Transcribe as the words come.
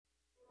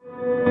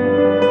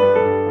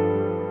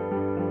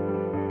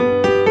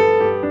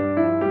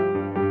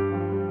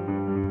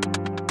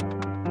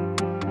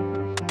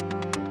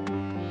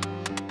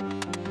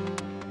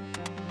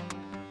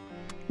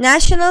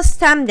National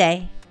STEM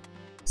Day.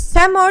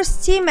 STEM or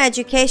STEAM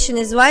education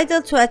is vital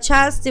to a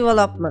child's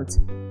development.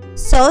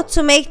 So,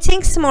 to make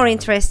things more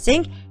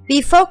interesting,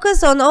 we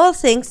focus on all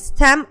things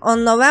STEM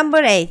on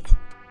November 8th.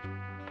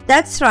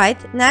 That's right,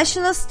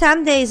 National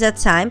STEM Day is a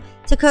time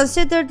to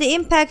consider the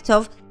impact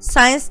of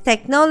science,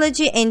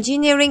 technology,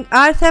 engineering,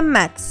 art and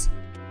maths.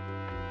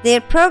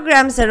 Their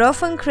programs are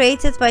often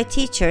created by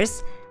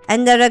teachers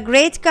and are a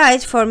great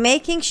guide for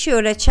making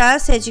sure a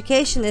child's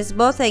education is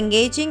both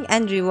engaging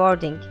and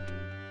rewarding.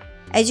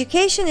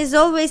 Education is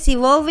always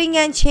evolving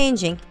and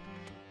changing.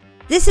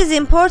 This is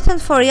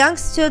important for young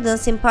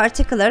students in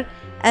particular,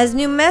 as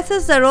new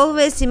methods are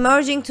always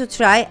emerging to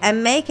try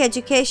and make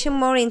education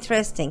more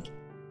interesting.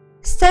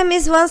 STEM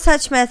is one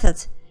such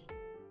method.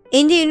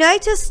 In the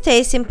United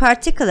States in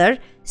particular,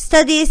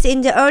 studies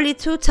in the early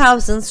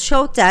 2000s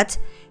showed that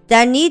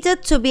there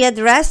needed to be a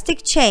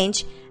drastic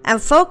change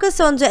and focus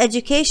on the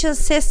education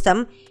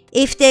system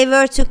if they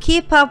were to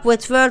keep up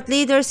with world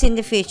leaders in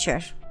the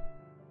future.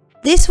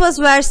 This was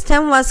where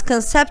STEM was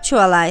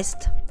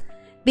conceptualized.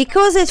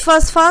 Because it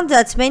was found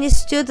that many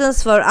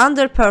students were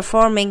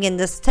underperforming in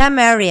the STEM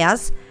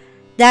areas,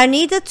 there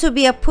needed to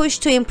be a push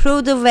to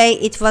improve the way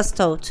it was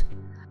taught.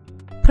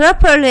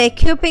 Properly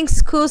equipping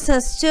schools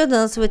and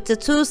students with the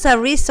tools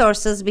and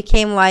resources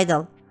became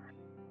vital.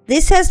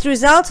 This has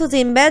resulted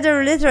in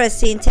better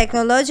literacy in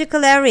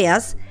technological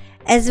areas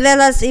as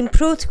well as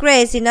improved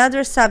grades in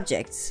other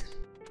subjects.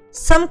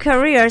 Some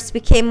careers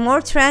became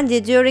more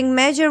trendy during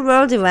major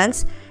world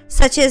events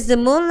such as the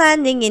moon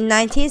landing in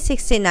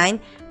 1969,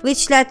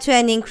 which led to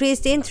an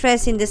increased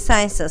interest in the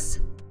sciences.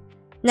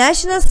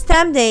 National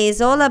STEM Day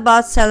is all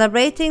about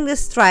celebrating the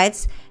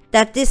strides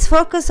that this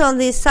focus on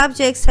these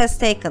subjects has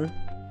taken.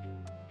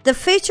 The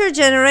future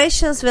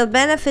generations will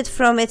benefit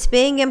from it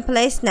being in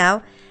place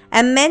now,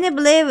 and many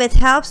believe it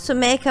helps to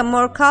make a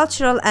more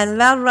cultural and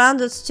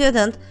well-rounded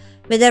student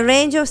with a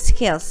range of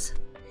skills.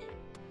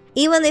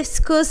 Even if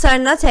schools are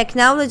not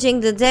acknowledging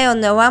the day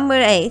on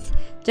November 8th,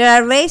 there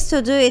are ways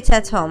to do it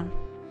at home.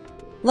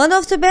 One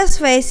of the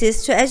best ways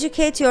is to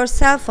educate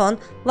yourself on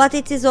what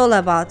it is all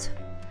about.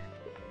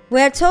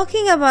 We are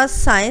talking about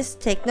science,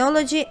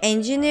 technology,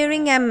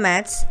 engineering and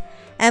maths,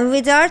 and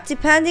with art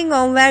depending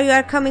on where you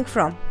are coming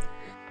from.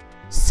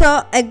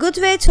 So, a good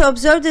way to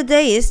observe the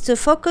day is to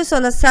focus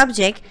on a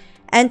subject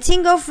and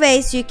think of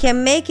ways you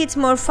can make it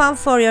more fun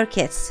for your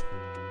kids.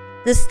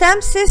 The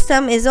STEM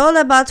system is all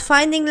about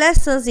finding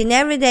lessons in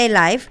everyday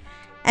life,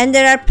 and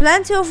there are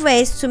plenty of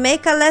ways to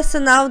make a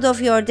lesson out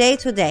of your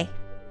day-to-day.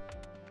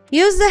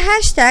 Use the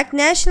hashtag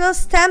National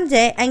STEM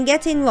Day and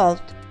get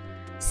involved.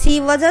 See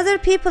what other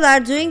people are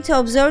doing to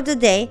observe the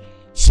day,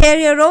 share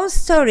your own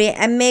story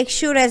and make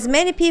sure as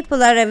many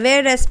people are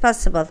aware as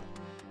possible.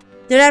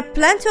 There are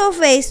plenty of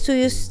ways to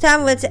use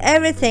STEM with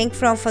everything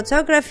from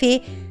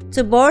photography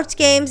to board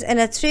games and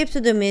a trip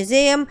to the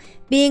museum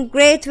being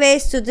great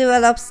ways to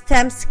develop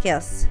STEM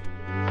skills.